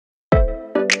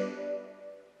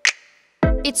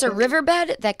It's a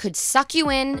riverbed that could suck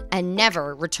you in and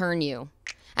never return you.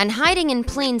 And hiding in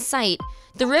plain sight,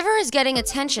 the river is getting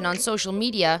attention on social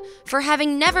media for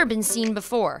having never been seen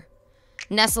before.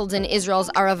 Nestled in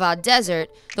Israel's Arava Desert,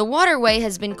 the waterway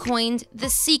has been coined the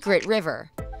Secret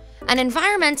River. And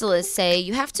environmentalists say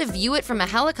you have to view it from a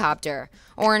helicopter,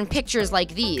 or in pictures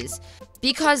like these,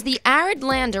 because the arid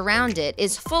land around it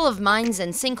is full of mines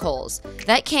and sinkholes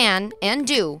that can, and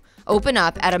do, open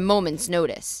up at a moment's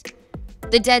notice.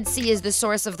 The Dead Sea is the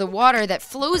source of the water that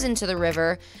flows into the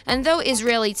river, and though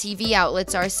Israeli TV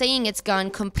outlets are saying it's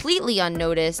gone completely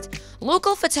unnoticed,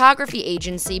 local photography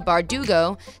agency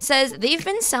Bardugo says they've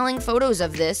been selling photos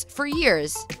of this for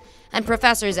years. And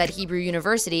professors at Hebrew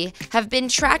University have been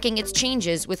tracking its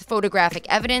changes with photographic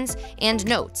evidence and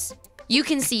notes. You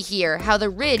can see here how the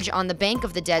ridge on the bank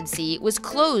of the Dead Sea was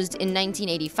closed in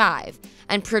 1985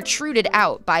 and protruded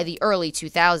out by the early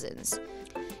 2000s.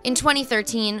 In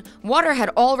 2013, water had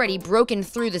already broken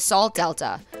through the salt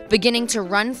delta, beginning to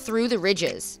run through the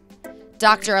ridges.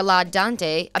 Dr. Elad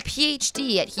Dante, a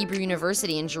PhD at Hebrew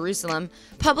University in Jerusalem,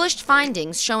 published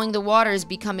findings showing the waters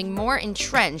becoming more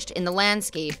entrenched in the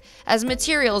landscape as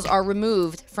materials are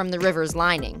removed from the river's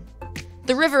lining.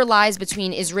 The river lies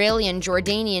between Israeli and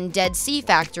Jordanian Dead Sea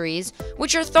factories,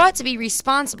 which are thought to be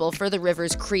responsible for the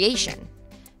river's creation.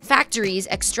 Factories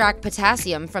extract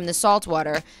potassium from the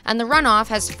saltwater, and the runoff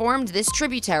has formed this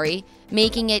tributary,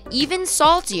 making it even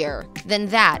saltier than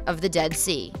that of the Dead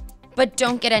Sea. But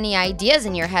don't get any ideas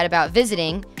in your head about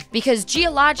visiting, because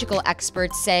geological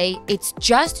experts say it's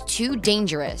just too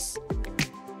dangerous.